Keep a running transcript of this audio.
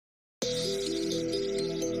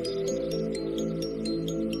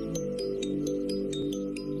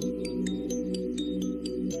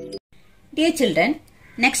Dear children,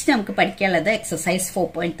 next നമുക്ക് പഠിക്കാനുള്ളത് exercise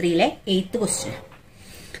 4.3 8th question.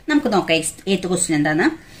 നമുക്ക് നോക്കാം 8th question എന്താണ്?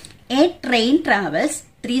 A train travels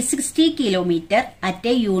 360 km at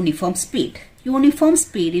a uniform speed. Uniform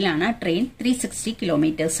speedilana train 360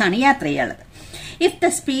 kilometers ആണ് യാത്ര ചെയ്യുന്നത്. If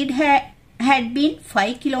the speed had been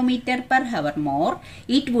 5 km per hour more,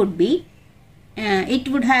 it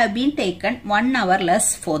would have been taken 1 hour less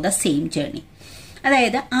for the same journey.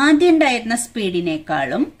 അതായത് ആദ്യം ഉണ്ടായിരുന്ന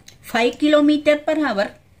സ്പീഡിനേക്കാളും 5 kilometre per hour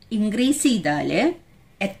increase ചെയ്താൽ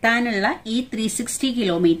എത്താനുള്ള ഈ 360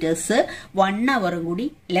 kilometres 1 അവർ കൂടി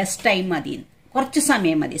ലെസ് ടൈം മതി, കുറച്ച്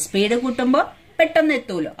സമയം മതി. സ്പീഡ് കൂട്ടുമ്പോൾ പെട്ടെന്ന്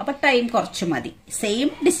എത്തൂലോ, അപ്പൊ ടൈം കുറച്ച് മതി. സെയിം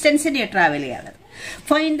ഡിസ്റ്റൻസിനെ ട്രാവൽ ചെയ്യാനുള്ളത്.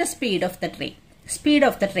 Find the speed of the train. Speed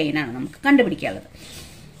of the train ആണ് നമുക്ക് കണ്ടുപിടിക്കാനുള്ളത്.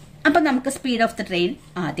 അപ്പൊ നമുക്ക് സ്പീഡ് ഓഫ് ദ ട്രെയിൻ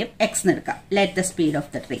ആദ്യം എക്സ് എടുക്കാം. Let the speed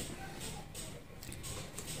of the train.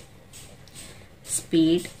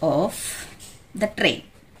 Speed of the train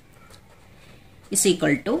is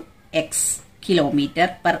equal to x kilometer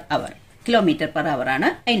per hour. Kilometer per hour ആണ്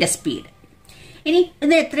അതിന്റെ speed. ഇനി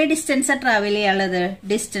ഇത് എത്ര ഡിസ്റ്റൻസ് ട്രാവൽ ചെയ്യാനുള്ളത്?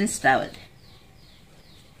 ഡിസ്റ്റൻസ് ട്രാവൽ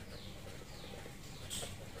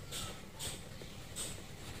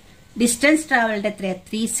എത്ര?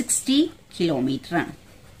 360 കിലോമീറ്റർ ആണ്.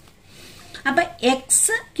 അപ്പൊ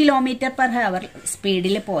എക്സ് കിലോമീറ്റർ പെർ അവർ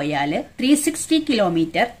സ്പീഡിൽ പോയാൽ 360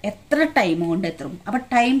 കിലോമീറ്റർ എത്ര ടൈം കൊണ്ട് എത്തും? അപ്പൊ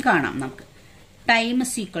ടൈം കാണാം നമുക്ക്. Time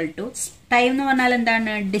is equal to, time എന്ന് പറഞ്ഞാൽ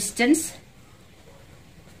എന്താണ്? Distance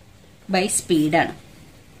by സ്പീഡാണ്.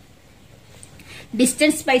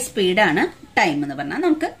 Distance by സ്പീഡാണ് time എന്ന് പറഞ്ഞാൽ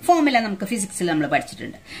നമുക്ക് ഫോർമുല നമുക്ക് ഫിസിക്സിൽ നമ്മൾ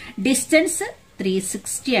പഠിച്ചിട്ടുണ്ട്. ഡിസ്റ്റൻസ്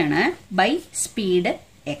 360 ആണ്, ബൈ സ്പീഡ്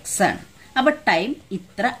എക്സ് ആണ്. അപ്പൊ ടൈം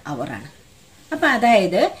ഇത്ര അവർ ആണ്. അപ്പൊ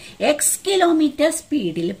അതായത് എക്സ് കിലോമീറ്റർ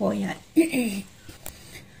സ്പീഡിൽ പോയാൽ,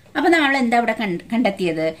 അപ്പൊ നമ്മൾ എന്താ ഇവിടെ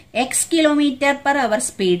കണ്ടെത്തിയത്? എക്സ് കിലോമീറ്റർ പെർ അവർ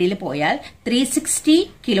സ്പീഡിൽ പോയാൽ 360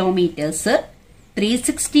 കിലോമീറ്റേഴ്സ്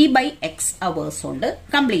 360 ബൈ എക്സ് അവേഴ്സ് കൊണ്ട്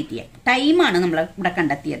കംപ്ലീറ്റ് ചെയ്യാം. ടൈമാണ് നമ്മൾ ഇവിടെ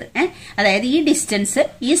കണ്ടെത്തിയത്. അതായത് ഈ ഡിസ്റ്റൻസ്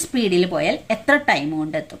ഈ സ്പീഡിൽ പോയാൽ എത്ര ടൈം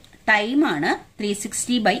കൊണ്ട് എത്തും? ടൈമാണ്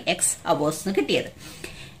 360 ബൈ എക്സ് അവേഴ്സ് കിട്ടിയത്.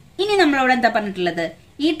 ഇനി നമ്മളവിടെ എന്താ പറഞ്ഞിട്ടുള്ളത്?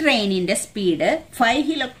 ഈ ട്രെയിനിന്റെ speed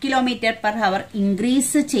 5 kilometre per hour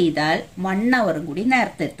increase ചെയ്താൽ 1 അവർ കൂടി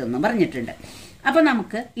നേരത്തെ എത്തുമെന്ന് പറഞ്ഞിട്ടുണ്ട്. അപ്പൊ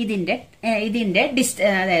നമുക്ക് ഇതിന്റെ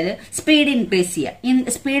അതായത് സ്പീഡ് ഇൻക്രീസ് ചെയ്യാം.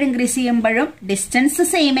 സ്പീഡ് ഇൻക്രീസ് ചെയ്യുമ്പോഴും ഡിസ്റ്റൻസ്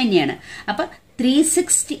സെയിം തന്നെയാണ്. അപ്പൊ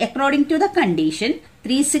 360 according to the condition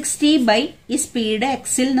 360 by ഈ സ്പീഡ്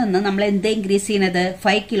എക്സിൽ നിന്ന് നമ്മൾ എന്ത് ഇൻക്രീസ് ചെയ്യുന്നത്?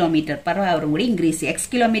 5 കിലോമീറ്റർ പെർ അവർ കൂടി ഇൻക്രീസ് ചെയ്യും. എക്സ്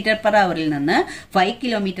കിലോമീറ്റർ പെർ അവറിൽ നിന്ന് 5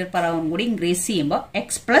 കിലോമീറ്റർ പെർ അവർ കൂടി ഇൻക്രീസ് ചെയ്യുമ്പോൾ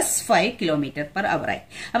X plus 5 kilometre per hour ആയി.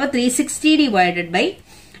 അപ്പൊ 360 ഡിവൈഡഡ് ബൈ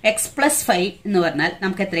എക്സ് പ്ലസ് 5 എന്ന് പറഞ്ഞാൽ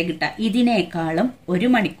നമുക്ക് എത്ര കിട്ടാം? ഇതിനേക്കാളും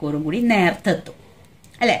 1 മണിക്കൂറും കൂടി നേരത്തെ എത്തും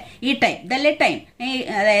അല്ലെ? ഈ ടൈം ഇതല്ലേ ടൈം.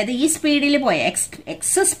 അതായത് ഈ സ്പീഡിൽ പോയ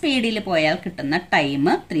എക്സ് സ്പീഡിൽ പോയാൽ കിട്ടുന്ന ടൈം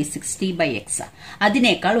 360 ബൈ എക്സ്.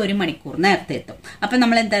 അതിനേക്കാൾ 1 മണിക്കൂർ നേരത്തെ എത്തും. അപ്പൊ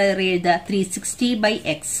നമ്മൾ എന്താ എഴുതുക? 360 ബൈ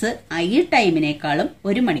എക്സ് ഈ ടൈമിനേക്കാളും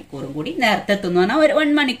 1 മണിക്കൂറും കൂടി നേരത്തെ എത്തും എന്ന് പറഞ്ഞാൽ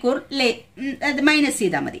 1 മണിക്കൂർ അത് മൈനസ്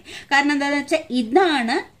ചെയ്താൽ മതി. കാരണം എന്താണെന്ന് വെച്ചാൽ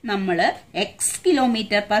ഇതാണ് നമ്മള് എക്സ്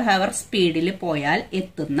കിലോമീറ്റർ പെർ അവർ സ്പീഡിൽ പോയാൽ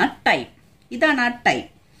എത്തുന്ന ടൈം. ഇതാണ് ആ ടൈം.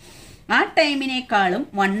 ആ ടൈമിനേക്കാളും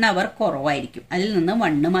 1 അവർ കുറവായിരിക്കും. അതിൽ നിന്ന്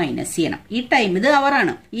 1 മൈനസ് ചെയ്യണം. ഈ ടൈം ഇത്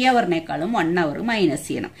അവറാണ്. ഈ അവറിനേക്കാളും 1 അവർ മൈനസ്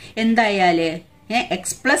ചെയ്യണം. എന്തായാല്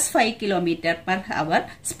X plus 5 kilometre per hour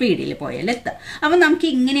സ്പീഡിൽ പോയാൽ എത്തുക. അപ്പൊ നമുക്ക്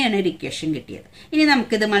ഇങ്ങനെയാണ് ഒരു ഇക്വേഷൻ കിട്ടിയത്. ഇനി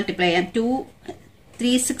നമുക്കിത് മൾട്ടിപ്ലൈ ചെയ്യാം.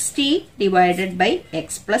 360 divided by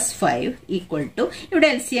X plus 5 equal to, ഇവിടെ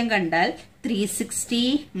എൽസിയം കണ്ടാൽ 360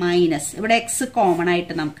 മൈനസ്, ഇവിടെ എക്സ് കോമൺ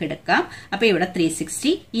ആയിട്ട് നമുക്ക് എടുക്കാം. അപ്പൊ ഇവിടെ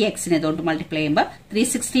 360 ഈ എക്സിനെ തൊട്ട് മൾട്ടിപ്ലൈ ചെയ്യുമ്പോൾ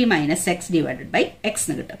 360 minus X divided by X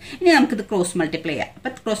എന്ന് കിട്ടും. ഇനി നമുക്കിത് ക്രോസ് മൾട്ടിപ്ലൈ ചെയ്യാം. അപ്പൊ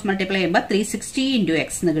ക്രോസ് മൾട്ടിപ്ലൈ ചെയ്യുമ്പോൾ 360 ഇൻറ്റു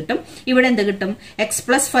എക്സ് എന്ന് കിട്ടും. ഇവിടെ എന്ത് കിട്ടും? X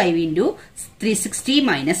plus 5 into 360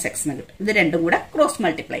 minus X എന്ന് കിട്ടും. ഇത് രണ്ടും കൂടെ ക്രോസ്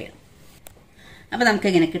മൾട്ടിപ്ലൈ ചെയ്യണം. അപ്പൊ നമുക്ക്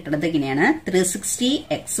എങ്ങനെ കിട്ടുന്നത്? ഇങ്ങനെയാണ്. 360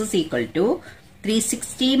 X is equal to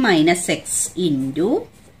 360 minus X into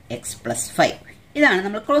X plus 5. ഇതാണ്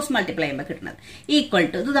നമ്മൾ ക്രോസ് മൾട്ടിപ്ലൈ ചെയ്യുമ്പോൾ കിട്ടുന്നത്. ഈക്വൽ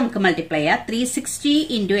ടു, ഇത് നമുക്ക് മൾട്ടിപ്ലൈ ചെയ്യാം. 360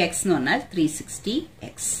 ഇൻറ്റു എക്സ് എന്ന് പറഞ്ഞാൽ 360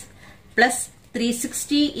 എക്സ് പ്ലസ്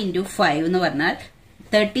 360 ഇൻറ്റു 5 എന്ന് പറഞ്ഞാൽ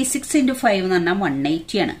 36 ഇൻറ്റു 5 എന്ന് പറഞ്ഞാൽ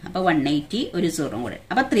 180 ആണ്. അപ്പൊ 180 ഒരു 0 കൂടെ.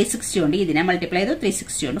 അപ്പൊ 360 കൊണ്ട് ഇതിനെ മൾട്ടിപ്ലൈ ചെയ്തു,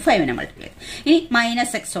 360 കൊണ്ട് 5നെ മൾട്ടിപ്ലൈ ചെയ്തു. ഇനി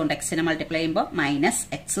മൈനസ് എക്സ് കൊണ്ട് എക്സിനെ മൾട്ടിപ്ലൈ ചെയ്യുമ്പോൾ minus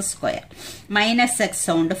X square, minus X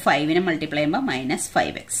കൊണ്ട് 5നെ മൾട്ടിപ്ലൈ ചെയ്യുമ്പോൾ മൈനസ്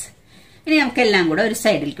 5x. ഇനി നമുക്ക് എല്ലാം കൂടെ ഒരു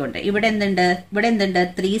സൈഡിലേക്ക് ഉണ്ട്. ഇവിടെ എന്തുണ്ട്?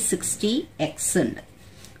 360 എക്സ് ഉണ്ട്.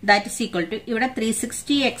 ദാറ്റ് ഇസ് ഈക്വൽ ടു, ഇവിടെ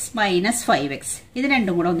 360 എക്സ് മൈനസ് 5x. ഇത്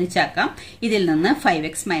രണ്ടും കൂടെ ഒന്നിച്ചാക്കാം. ഇതിൽ നിന്ന്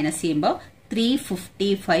 5x മൈനസ് ചെയ്യുമ്പോൾ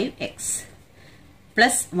 355x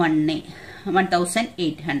plus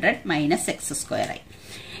 1800 minus X square ആയി.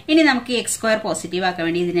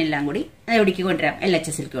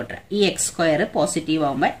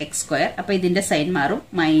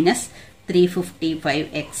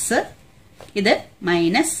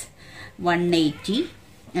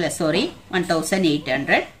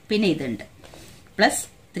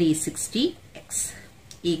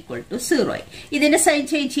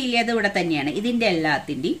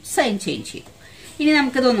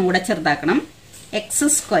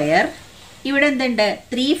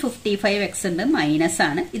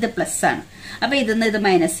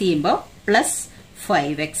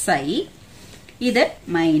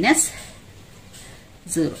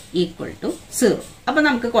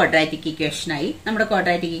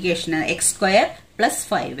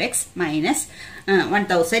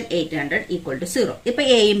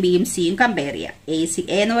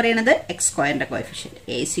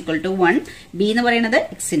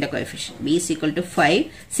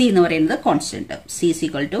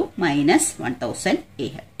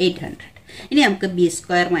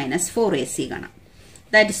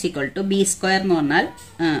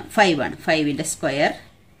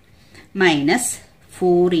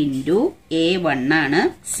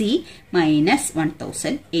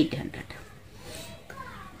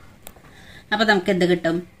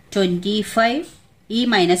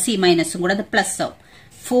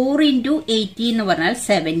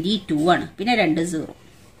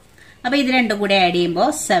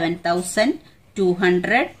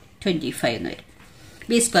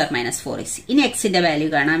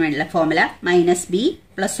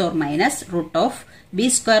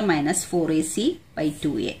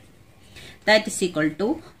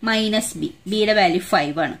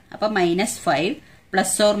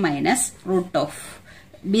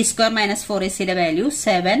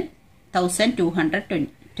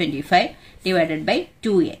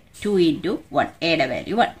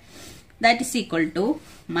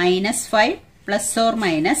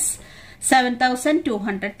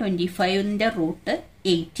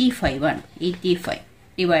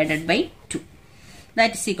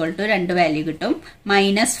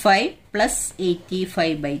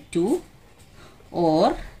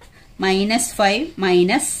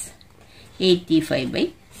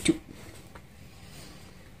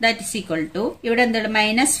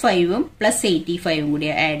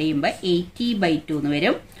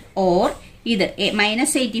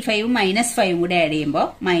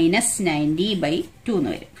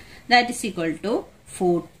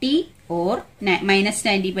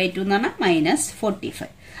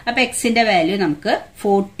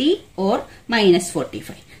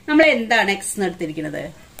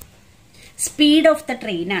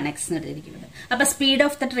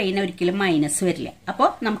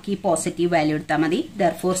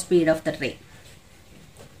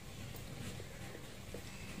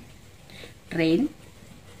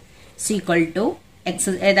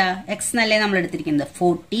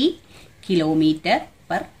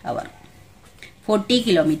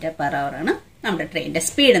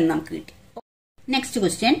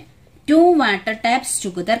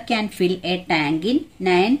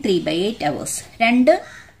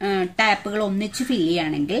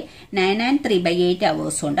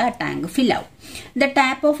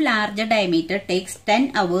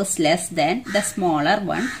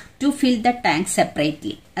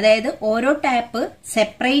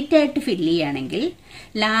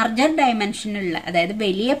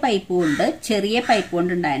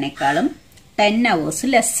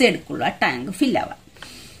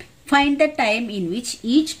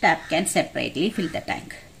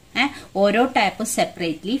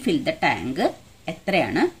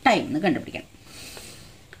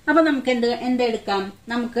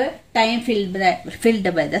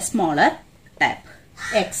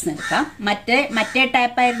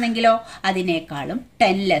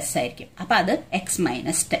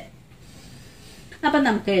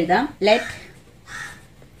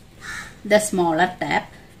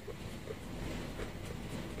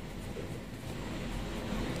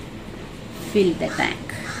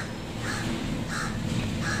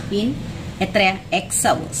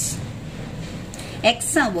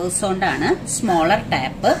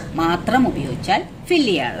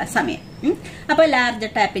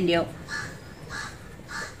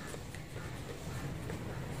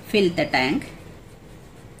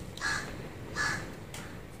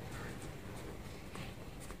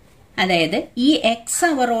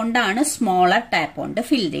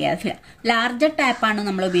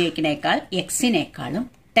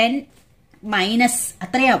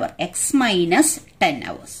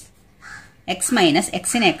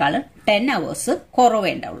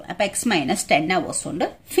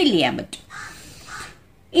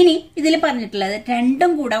 ഇനി ഇതിൽ പറഞ്ഞിട്ടുള്ളത്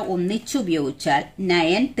രണ്ടും കൂടെ ഒന്നിച്ച് ഉപയോഗിച്ചാൽ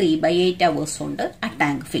 9 3/8 hours കൊണ്ട് ആ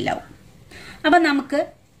ടാങ്ക് ഫില്ലാവും. അപ്പൊ നമുക്ക്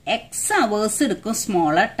X hours എടുക്കും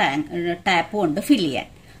സ്മോളർ ടാപ്പ് കൊണ്ട് ഫില്ല് ചെയ്യാൻ.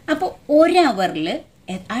 അപ്പൊ 1 hourൽ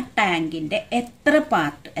ആ ടാങ്കിന്റെ എത്ര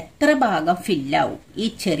ഭാഗം ഫില്ലാവും ഈ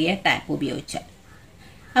ചെറിയ ടാപ്പ് ഉപയോഗിച്ചാൽ.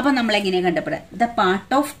 അപ്പൊ നമ്മൾ എങ്ങനെയാ കണ്ടപ്പെടുക? The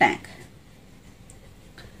part of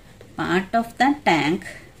the tank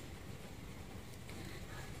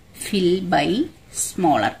fill by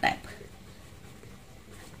smaller tap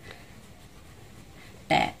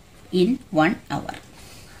in 1 hour.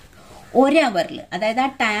 1 hourൽ, അതായത് ആ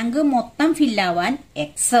ടാങ്ക് മൊത്തം ഫില്ലാവാൻ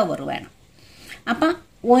X hour വേണം. അപ്പൊ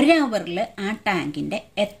 1 hourൽ ആ ടാങ്കിന്റെ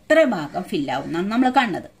എത്ര ഭാഗം ഫില്ലാവും നമ്മൾ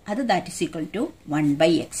കാണുന്നത്. അത് that is equal to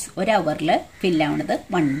 1/x. 1 hourൽ ഫില്ലാവുന്നത്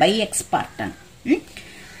 1/x പാർട്ടാണ്.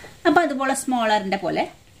 അപ്പൊ അതുപോലെ സ്മോളറിന്റെ പോലെ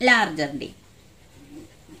ലാർജറിന്റെ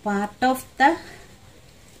part of the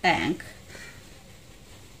tank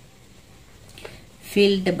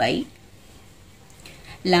filled by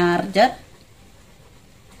larger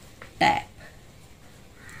tap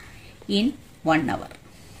in 1 hour.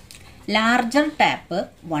 Larger tap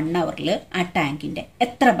 1 hourൽ ആ ടാങ്കിന്റെ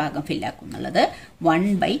എത്ര ഭാഗം ഫില്ലാക്കും എന്നുള്ളത്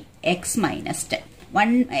 1/x - 10.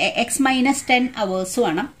 x - 10 hours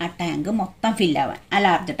വേണം ആ ടാങ്ക് മൊത്തം ഫില്ലാവാൻ ആ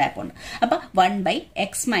ലാർജർ ടാപ്പ് കൊണ്ട്. അപ്പൊ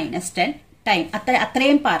 1/x - 10 ടൈം,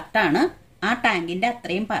 അത്രയും പാർട്ടാണ് ആ ടാങ്കിന്റെ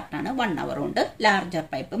അത്രയും പാർട്ടാണ് 1 hour കൊണ്ട് ലാർജർ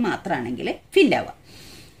പൈപ്പ് മാത്രമാണെങ്കിൽ ഫില്ലാവുക.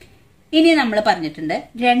 ഇനി നമ്മൾ പറഞ്ഞിട്ടുണ്ട്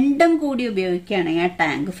രണ്ടും കൂടി ഉപയോഗിക്കുകയാണെങ്കിൽ ആ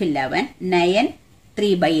ടാങ്ക് ഫില്ലാവാൻ 9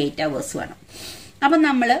 3/8 hours വേണം. അപ്പൊ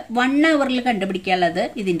നമ്മൾ 1 hourൽ കണ്ടുപിടിക്കാനുള്ളത്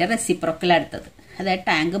ഇതിന്റെ റെസിപ്രോക്കൽ അടുത്തത്. അതായത്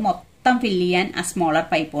ടാങ്ക് മൊത്തം ഫില്ല് ചെയ്യാൻ ആ സ്മോളർ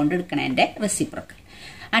പൈപ്പ് കൊണ്ട് എടുക്കണതിന്റെ റെസിപ്രോക്കൽ.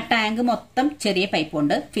 ആ ടാങ്ക് മൊത്തം ചെറിയ പൈപ്പ്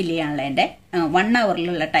കൊണ്ട് ഫില്ല് ചെയ്യാനുള്ളതിന്റെ 1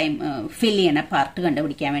 hourലുള്ള ടൈം ഫില്ല് ചെയ്യണ പാർട്ട്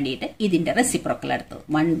കണ്ടുപിടിക്കാൻ വേണ്ടിയിട്ട് ഇതിന്റെ റെസിപ്രോക്കൽ അടുത്തത്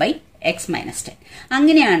 1/x - 10.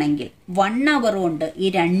 അങ്ങനെയാണെങ്കിൽ 1 hour കൊണ്ട് ഈ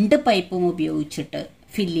രണ്ട് പൈപ്പും ഉപയോഗിച്ചിട്ട്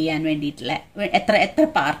ഫില്ല് ചെയ്യാൻ വേണ്ടിയിട്ടുള്ള എത്ര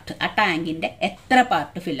പാർട്ട്, ആ ടാങ്കിന്റെ എത്ര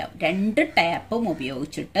പാർട്ട് ഫില്ലാവും. രണ്ട് ടാപ്പും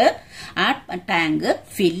ഉപയോഗിച്ചിട്ട് ആ ടാങ്ക്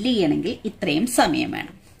ഫില്ല് ചെയ്യണമെങ്കിൽ ഇത്രയും സമയം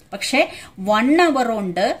വേണം. പക്ഷെ 1 hour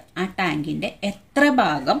കൊണ്ട് ആ ടാങ്കിന്റെ എത്ര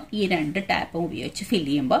ഭാഗം ഈ രണ്ട് ടാപ്പും ഉപയോഗിച്ച്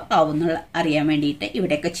ഫില്ല് ചെയ്യുമ്പോൾ ആവുന്നുള്ള അറിയാൻ വേണ്ടിയിട്ട്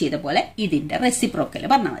ഇവിടെയൊക്കെ ചെയ്ത പോലെ ഇതിന്റെ റെസിപ്രോക്കൽ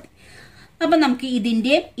പറഞ്ഞാൽ മതി. അപ്പൊ നമുക്ക്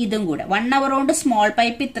ഇതിന്റെയും ഇതും കൂടെ 1 hour കൊണ്ട് സ്മോൾ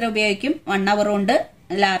പൈപ്പ് ഇത്ര ഉപയോഗിക്കും, 1 hour കൊണ്ട്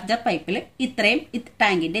ലാർജർ പൈപ്പിൽ ഇത്രയും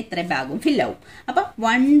ടാങ്കിന്റെ ഇത്രയും ഭാഗവും ഫില്ലാവും. അപ്പൊ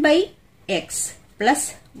 1/x plus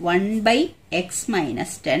 1/x -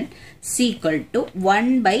 10 equal to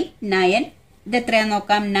 1/9. ഇത് എത്രയാന്ന്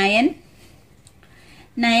നോക്കാം. 9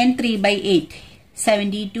 3/8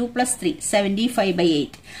 72 പ്ലസ് 3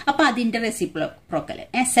 75/8. അപ്പൊ അതിന്റെ റെസിപ്രോക്കൽ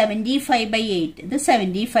 75/8. ഇത്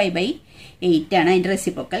 75/8 ആണ് അതിന്റെ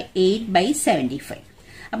റെസിപ്രോക്കൽ 8/75.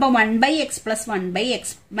 അപ്പൊ 1/x plus 1/x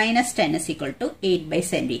 - 10 equal to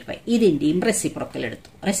 8/75. ഇതിന്റെയും reciprocal എടുത്തു.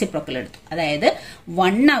 അതായത്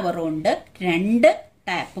 1 hour കൊണ്ട് രണ്ട്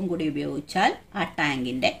ടാപ്പും കൂടി ഉപയോഗിച്ചാൽ ആ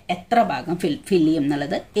ടാങ്കിന്റെ എത്ര ഭാഗം ഫില്ല് ചെയ്യും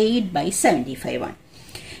എന്നുള്ളത് 8/75 ആണ്.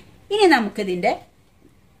 ഇനി നമുക്കിതിന്റെ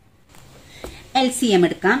LCM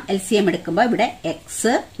എടുക്കാം. LCM എടുക്കുമ്പോൾ ഇവിടെ x,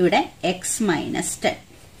 ഇവിടെ x - 10.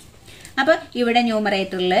 അപ്പൊ ഇവിടെ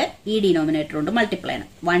ന്യൂമറേറ്ററിൽ ഈ ഡിനോമിനേറ്റർ കൊണ്ട് മൾട്ടിപ്ലൈ ആണ്.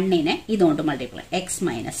 1നെ ഇതുകൊണ്ട് മൾട്ടിപ്ലൈ x -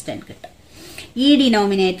 10 കിട്ടും. ഈ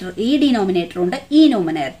ഡിനോമിനേറ്റർ കൊണ്ട് ഈ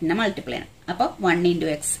ന്യൂമറേറ്ററിനെ മൾട്ടിപ്ലൈ ആണ്. അപ്പൊ 1 ×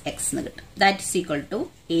 x എന്ന് കിട്ടും. That is equal to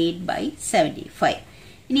 8/75.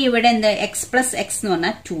 ഇനി ഇവിടെ എന്ത് x പ്ലസ് x എന്ന്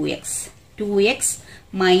പറഞ്ഞാൽ 2x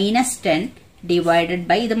 - 10 ഡിവൈഡഡ്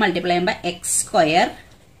ബൈ ഇത് മൾട്ടിപ്ലൈ ചെയ്യുമ്പോൾ x²,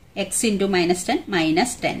 x × -10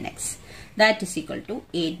 -10x. That is equal to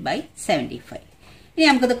 8/75. ഇനി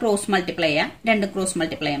നമുക്കിത് ക്രോസ് മൾട്ടിപ്ലൈ ചെയ്യാം. രണ്ട് ക്രോസ്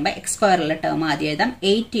മൾട്ടിപ്ലൈ ചെയ്യുമ്പോൾ x² ടേം ആദ്യം എഴുതാം.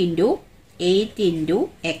 8 ×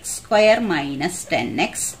 x² -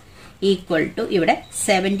 10x ഈക്വൽ ടു ഇവിടെ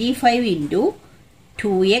 75 ×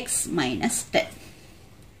 2x - 10.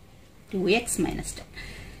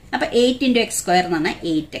 അപ്പൊ 8 × x² എന്ന് പറഞ്ഞാൽ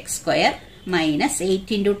 8x² minus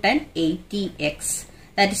 8 × 10 80x.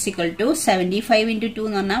 That is equal to 75 × 2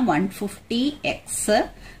 എന്ന് പറഞ്ഞാൽ 150x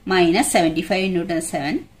മൈനസ് 75 ×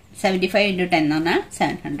 10 എന്ന് പറഞ്ഞാൽ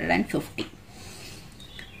 750.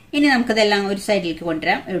 ഇനി നമുക്കിതെല്ലാം ഒരു സൈഡിലേക്ക്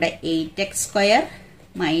കൊണ്ടുവരാം. ഇവിടെ 8x²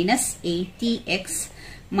 minus 80x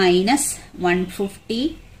minus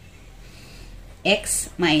 150x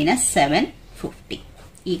minus 750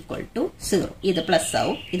 equal to 0. ഇത് പ്ലസ്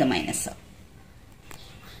ആവും, ഇത് മൈനസ് ആവും.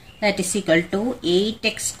 That is equal to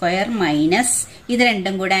 8x² minus ഇത്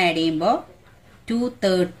രണ്ടും കൂടെ ആഡ് ചെയ്യുമ്പോൾ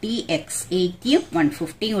 230x. 80യും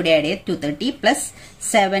 150യും കൂടെ ആഡ് ചെയ്ത് 230 plus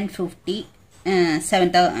 750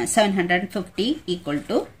 equal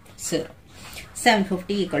to 0.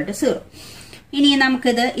 750 equal to 0. ഇനി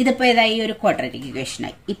നമുക്കിതിപ്പോ ഏതായി ഒരു ക്വാഡ്രാറ്റിക്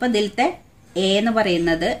ഇക്വേഷനായി. ഇപ്പൊ ഇതിലത്തെ എ എന്ന്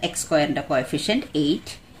പറയുന്നത് എക്സ് സ്ക്വയറിന്റെ കോഎഫിഷ്യന്റ് 8,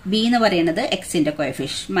 ബി എന്ന് പറയുന്നത് എക്സിന്റെ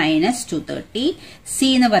കോഎഫിഷ്യന്റ് -230, സി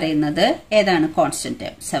എന്ന് പറയുന്നത് ഏതാണ് കോൺസ്റ്റന്റ്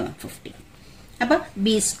 750. അപ്പൊ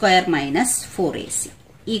B square minus 4ac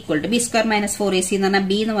equal to B square minus 4ac എന്ന് പറഞ്ഞാൽ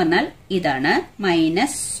ബി എന്ന് പറഞ്ഞാൽ ഇതാണ്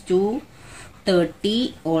 -230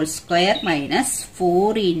 whole square minus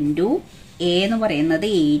 4 into A എന്ന് പറയുന്നത്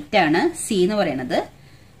 8 ആണ്, സി എന്ന് പറയുന്നത്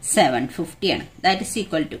 750 ആണ്. That is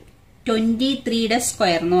equal to 23യുടെ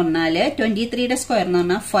square എന്ന് പറഞ്ഞാൽ 23യുടെ സ്ക്വയർ എന്ന്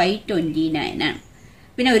പറഞ്ഞാൽ 529 ആണ്.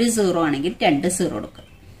 പിന്നെ ഒരു 0 ആണെങ്കിൽ 2 0 കൊടുക്കും.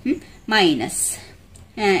 മൈനസ്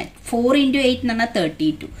 4 ഇൻറ്റു 8 എന്ന് പറഞ്ഞാൽ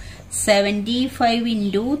 32, 75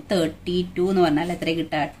 ഇൻറ്റു 32 എന്ന് പറഞ്ഞാൽ എത്ര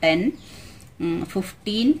കിട്ടുക 10,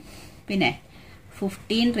 15 പിന്നെ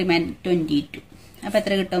 15 റിമൈൻ 22. അപ്പൊ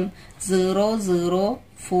എത്ര കിട്ടും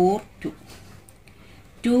 0042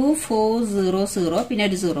 2400 പിന്നെ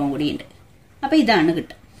ഒരു 0 കൂടി ഉണ്ട്. അപ്പൊ ഇതാണ്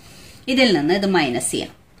കിട്ടുക. ഇതിൽ നിന്ന് ഇത് മൈനസ്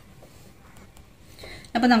ചെയ്യാം.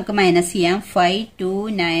 അപ്പൊ നമുക്ക് മൈനസ് ചെയ്യാം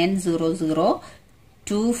 52900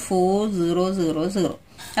 24000.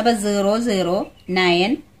 അപ്പൊ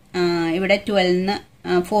 009 ഇവിടെ 12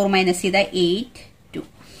 4 മൈനസ് ചെയ്ത 8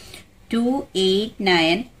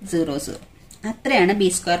 28900. അത്രയാണ് ബി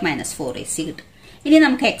സ്ക്വയർ മൈനസ് 4ac കിട്ടും. ഇനി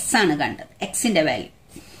നമുക്ക് എക്സ് ആണ് കണ്ടത്. എക്സിന്റെ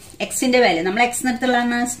വാല്യൂ നമ്മൾ എക്സ്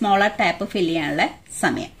നിർത്തുള്ളതാണ് സ്മോളർ ടാപ്പ് ഫില്ല് ചെയ്യാനുള്ള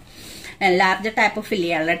സമയം, ലാർജർ ടാപ്പ് ഫില്ല്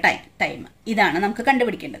ചെയ്യാനുള്ള ടൈം ഇതാണ് നമുക്ക്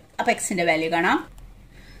കണ്ടുപിടിക്കേണ്ടത്. അപ്പൊ എക്സിന്റെ വാല്യൂ കാണാം.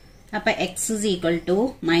 അപ്പൊ X is equal to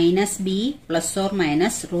minus B plus or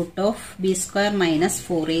minus root of B square minus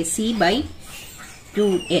 4ac by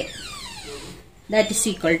 2a. That is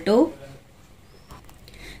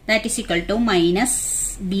equal to minus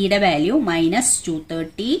ബിയുടെ value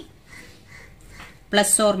 -230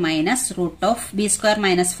 plus or minus root of B square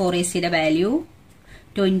minus 4ac യുടെ value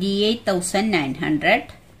 28,900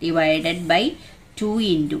 divided by 2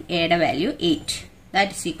 into എയുടെ value 8.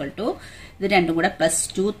 That is equal to ഇത് രണ്ടും കൂടെ plus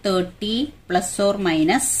 230 plus or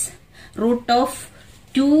minus root of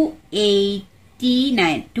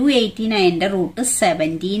 289ന്റെ root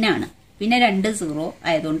 17 ആണ്. പിന്നെ 2 0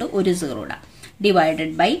 ആയതുകൊണ്ട് ഒരു 0 ഇടാം.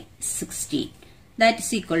 Divided by 16. That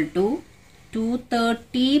is equal to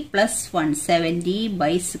 230 plus 170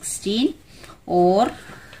 by 16 or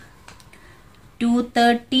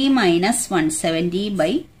 230 minus 170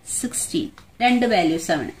 by 16. രണ്ട് വാല്യൂസ്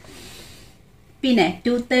ആണ്. പിന്നെ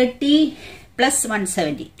 230 പ്ലസ്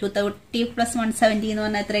 170 എന്ന്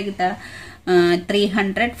പറഞ്ഞാൽ എത്ര കിട്ടുക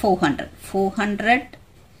 300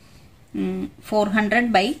 400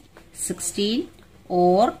 ബൈ 16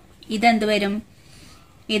 ഓർ ഇതെന്ത് വരും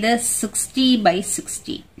ഇത് 60 ബൈ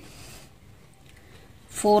 16.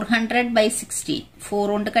 400 ബൈ 16 4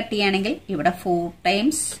 കൊണ്ട് കട്ട് ചെയ്യുകയാണെങ്കിൽ ഇവിടെ 4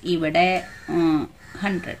 ടൈംസ് ഇവിടെ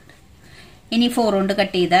 100. ഇനി 4 കൊണ്ട്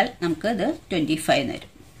കട്ട് ചെയ്താൽ നമുക്ക് ഇത് 25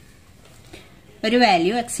 വരും. ഒരു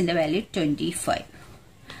വാല്യൂ എക്സിന്റെ വാല്യൂ 25.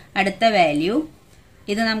 അടുത്ത വാല്യൂ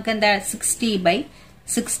ഇത് നമുക്ക് എന്താ 60 ബൈ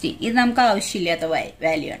 16. ഇത് നമുക്ക് ആവശ്യമില്ലാത്ത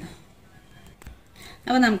വാല്യൂ ആണ്.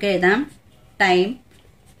 അപ്പൊ നമുക്ക് എഴുതാം time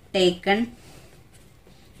taken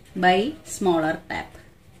by smaller tap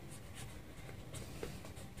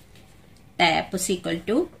is equal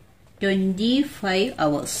to 25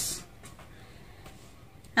 hours.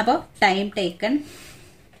 അപ്പോൾ time taken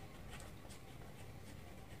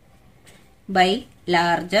by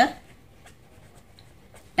larger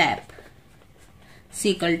tap is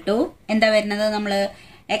equal to എന്താ വരുന്നത് നമ്മൾ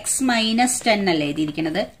x മൈനസ് 10 അല്ലേ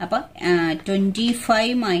എഴുതിയിരിക്കുന്നത്. അപ്പൊ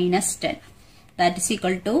 25 minus 10 that is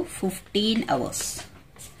equal to 15 hours.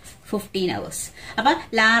 അപ്പൊ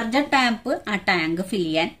ലാർജർ ടാപ്പ് ആ ടാങ്ക് ഫിൽ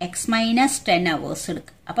ചെയ്യാൻ എക്സ് മൈനസ് 10 hours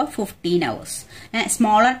എടുക്കും. അപ്പൊ 15 hours.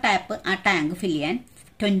 സ്മോളർ ടാപ്പ് ആ ടാങ്ക് ഫിൽ ചെയ്യാൻ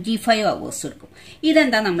 25 hours എടുക്കും.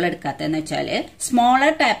 ഇതെന്താ നമ്മൾ എടുക്കാത്തതെന്ന് വെച്ചാല്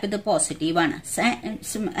സ്മോളർ ടാപ്പ് ഇത് പോസിറ്റീവ് ആണ്.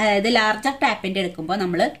 അതായത് ലാർജർ ടാപ്പിന്റെ എടുക്കുമ്പോൾ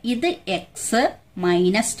നമ്മൾ ഇത് എക്സ്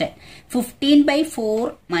മൈനസ് 10 15/4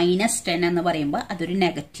 മൈനസ് 10 എന്ന് പറയുമ്പോൾ അതൊരു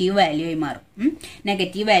നെഗറ്റീവ് വാല്യൂ ആയി മാറും.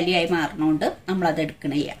 നെഗറ്റീവ് വാല്യൂ ആയി മാറുന്നതുകൊണ്ട് നമ്മൾ അത്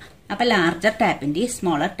എടുക്കണില്ല. അപ്പൊ ലാർജർ ടാപ്പിന്റെയും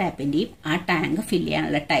സ്മോളർ ടാപ്പിന്റെയും ആ ടാങ്ക് ഫിൽ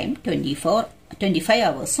ചെയ്യാനുള്ള ടൈം 25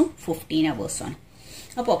 hours 15 hours ആണ്.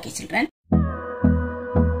 അപ്പോൾ ഓക്കെ ചിൽഡ്രൻ.